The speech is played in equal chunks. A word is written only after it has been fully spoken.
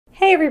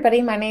Hey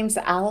everybody, my name's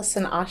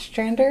Allison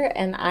Ostrander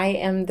and I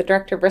am the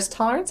Director of Risk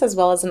Tolerance as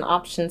well as an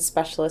options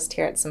specialist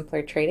here at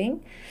Simpler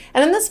Trading.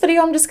 And in this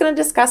video, I'm just going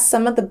to discuss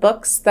some of the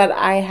books that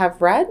I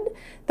have read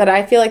that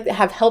I feel like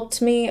have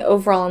helped me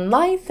overall in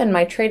life and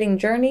my trading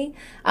journey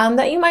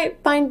that you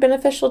might find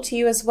beneficial to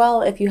you as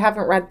well if you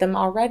haven't read them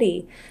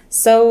already.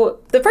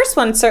 So the first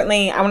one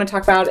certainly I want to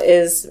talk about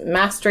is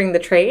Mastering the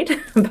Trade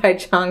by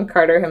John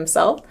Carter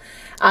himself.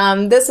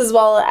 This, as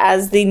well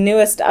as the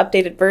newest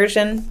updated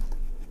version,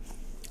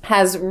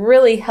 has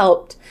really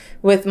helped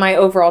with my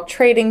overall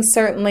trading,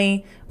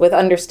 certainly with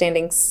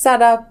understanding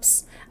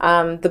setups.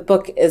 The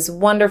book is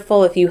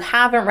wonderful. If you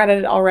haven't read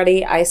it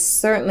already, I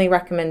certainly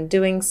recommend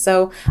doing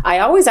so. I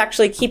always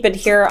actually keep it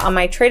here on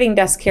my trading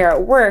desk here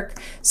at work,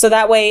 so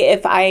that way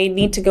if I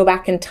need to go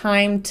back in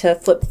time to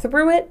flip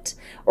through it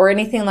or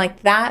anything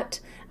like that,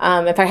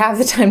 if I have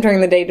the time during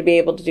the day to be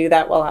able to do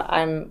that while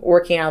I'm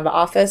working out of the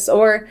office,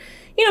 or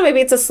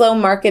maybe it's a slow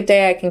market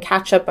day, I can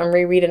catch up and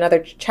reread another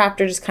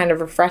chapter, just kind of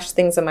refresh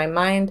things in my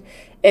mind.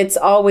 It's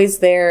always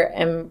there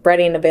and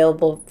ready and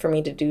available for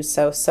me to do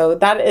so. So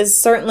that is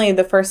certainly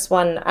the first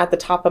one at the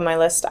top of my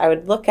list I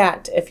would look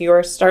at if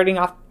you're starting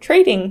off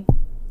trading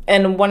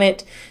and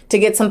wanted to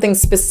get something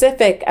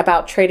specific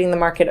about trading the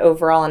market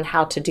overall and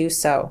how to do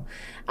so.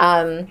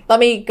 Let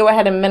me go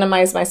ahead and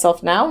minimize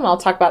myself now, and I'll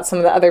talk about some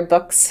of the other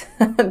books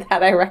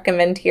that I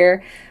recommend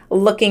here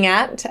looking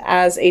at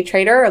as a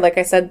trader, or like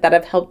I said, that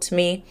have helped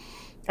me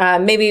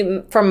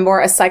maybe from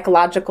more a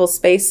psychological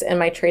space in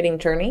my trading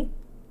journey.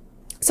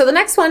 So the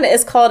next one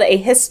is called A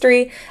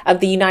History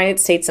of the United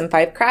States in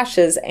 5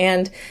 Crashes.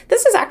 And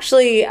this is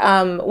actually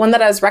one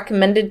that I was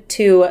recommended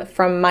to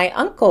from my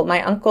uncle.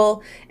 My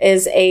uncle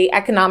is a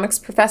economics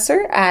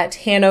professor at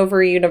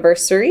Hanover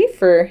University,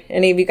 for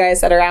any of you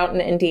guys that are out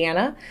in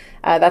Indiana.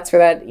 That's where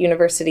that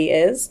university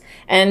is.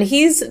 And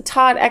he's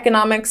taught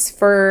economics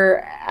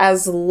for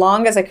as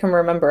long as I can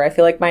remember. I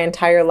feel like my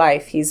entire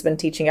life he's been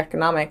teaching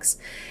economics.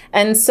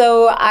 And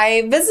so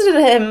I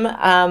visited him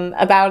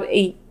about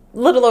a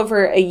little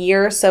over a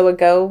year or so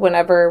ago,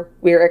 whenever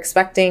we were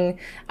expecting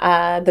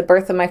the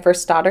birth of my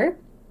first daughter.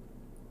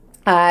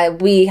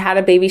 We had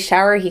a baby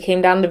shower. He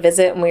came down to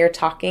visit and we were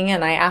talking,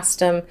 and I asked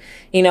him,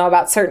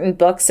 about certain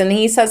books, and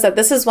he says that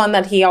this is one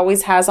that he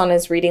always has on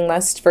his reading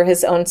list for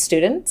his own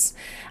students.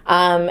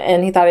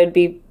 And he thought it'd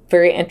be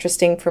very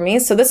interesting for me.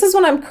 So this is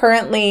one I'm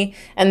currently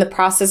in the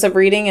process of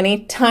reading.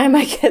 Anytime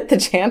I get the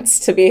chance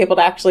to be able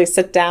to actually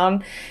sit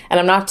down and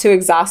I'm not too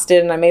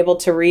exhausted and I'm able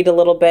to read a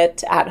little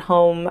bit at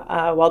home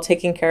while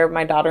taking care of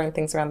my daughter and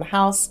things around the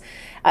house,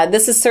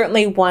 this is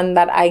certainly one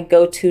that I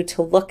go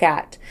to look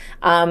at.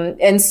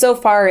 And so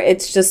far,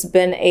 it's just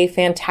been a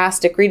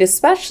fantastic read,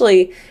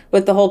 especially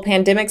with the whole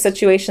pandemic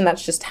situation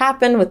that's just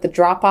happened, with the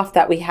drop-off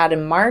that we had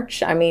in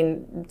March. I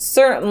mean,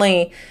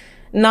 certainly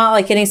not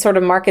like any sort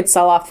of market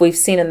sell-off we've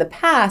seen in the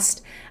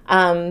past,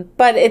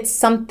 but it's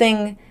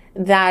something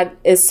that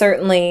is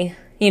certainly,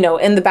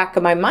 in the back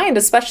of my mind,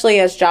 especially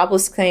as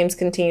jobless claims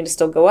continue to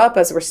still go up,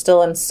 as we're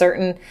still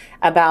uncertain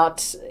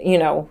about,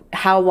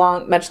 how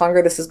much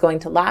longer this is going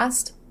to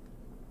last.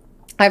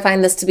 I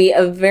find this to be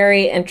a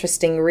very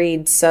interesting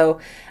read. So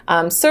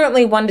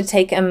certainly one to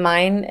take in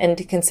mind and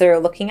to consider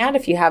looking at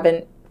if you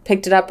haven't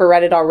picked it up or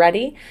read it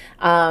already.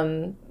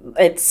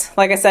 It's,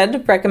 like I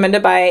said,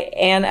 recommended by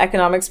an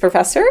economics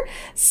professor.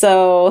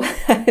 So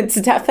it's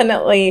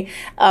definitely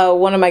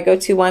one of my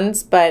go-to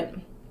ones. But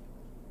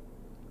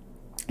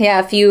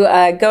yeah, if you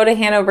go to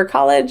Hanover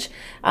College,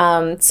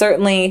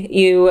 certainly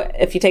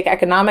if you take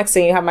economics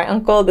and you have my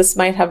uncle, this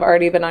might have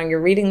already been on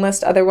your reading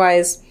list.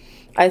 Otherwise,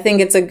 I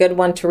think it's a good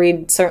one to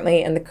read,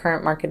 certainly in the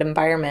current market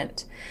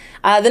environment.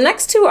 The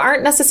next two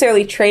aren't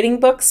necessarily trading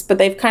books, but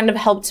they've kind of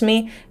helped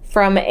me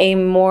from a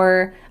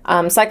more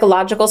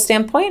psychological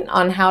standpoint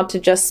on how to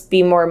just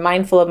be more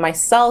mindful of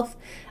myself,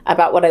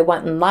 about what I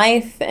want in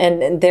life,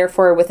 and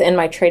therefore within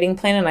my trading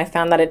plan. And I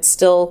found that it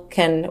still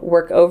can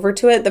work over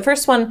to it. The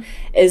first one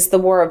is The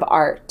War of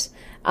Art.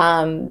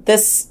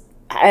 This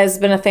has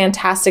been a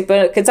fantastic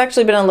book. It's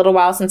actually been a little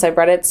while since I've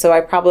read it, so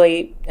I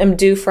probably am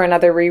due for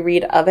another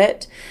reread of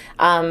it.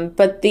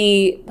 But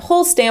the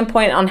whole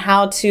standpoint on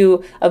how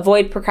to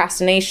avoid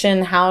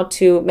procrastination, how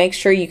to make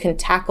sure you can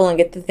tackle and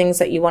get the things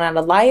that you want out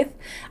of life,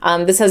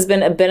 this has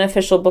been a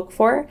beneficial book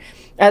for.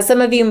 As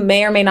some of you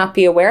may or may not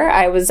be aware,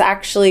 I was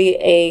actually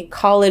a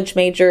college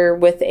major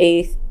with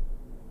a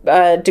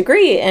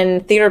degree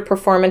in theater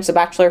performance, a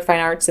Bachelor of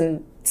Fine Arts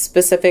in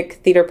specific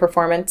theater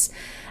performance.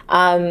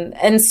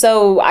 And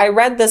so I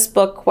read this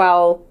book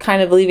while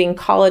kind of leaving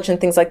college and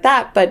things like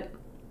that, but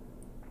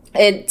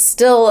it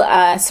still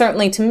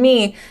certainly to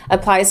me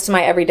applies to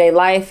my everyday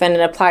life, and it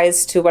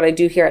applies to what I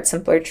do here at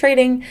Simpler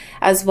Trading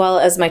as well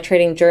as my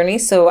trading journey.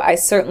 So I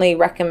certainly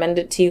recommend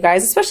it to you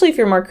guys, especially if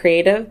you're more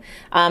creative.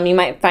 You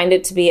might find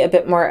it to be a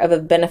bit more of a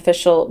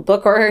beneficial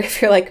book, or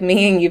if you're like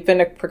me and you've been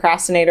a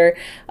procrastinator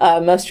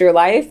most of your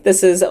life,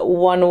 this is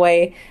one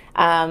way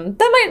that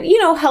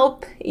might,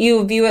 help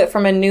you view it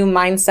from a new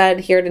mindset,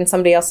 hear it in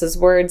somebody else's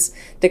words,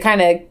 to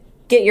kind of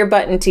get your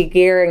butt into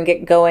gear and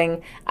get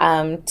going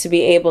to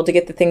be able to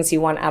get the things you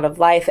want out of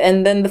life.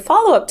 And then the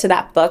follow-up to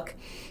that book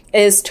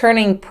is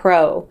Turning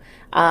Pro.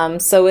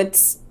 So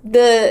it's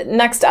the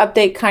next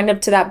update kind of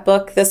to that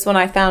book. This one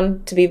I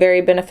found to be very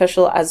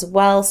beneficial as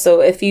well.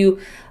 So if you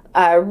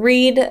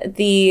read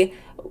the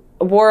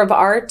War of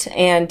Art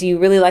and you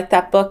really like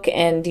that book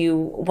and you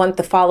want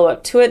the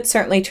follow-up to it,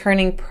 certainly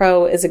Turning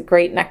Pro is a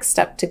great next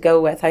step to go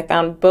with. I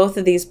found both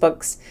of these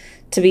books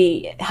to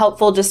be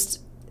helpful just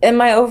in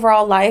my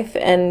overall life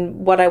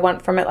and what I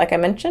want from it, like I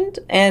mentioned.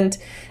 And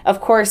of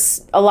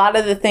course, a lot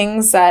of the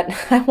things that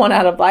I want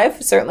out of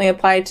life certainly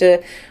apply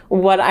to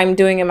what I'm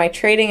doing in my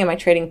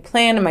trading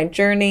plan, and my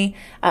journey,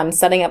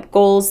 setting up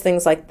goals,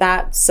 things like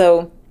that.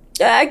 So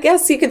I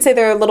guess you could say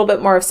they're a little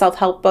bit more of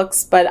self-help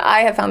books, but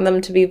I have found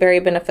them to be very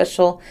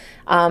beneficial.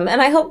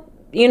 And I hope,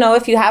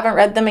 if you haven't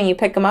read them and you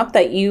pick them up,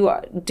 that you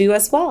do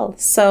as well.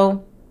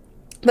 So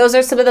those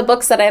are some of the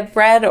books that I've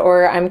read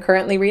or I'm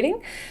currently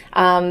reading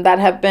that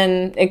have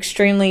been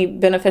extremely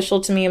beneficial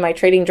to me in my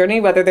trading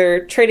journey, whether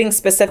they're trading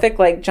specific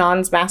like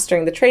John's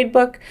Mastering the Trade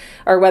book,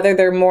 or whether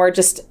they're more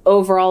just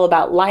overall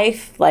about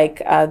life like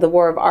The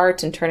War of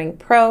Art and Turning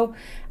Pro.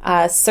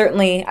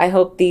 Certainly, I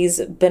hope these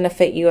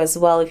benefit you as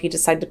well if you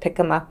decide to pick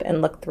them up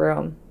and look through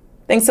them.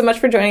 Thanks so much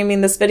for joining me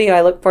in this video.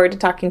 I look forward to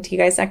talking to you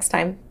guys next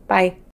time. Bye.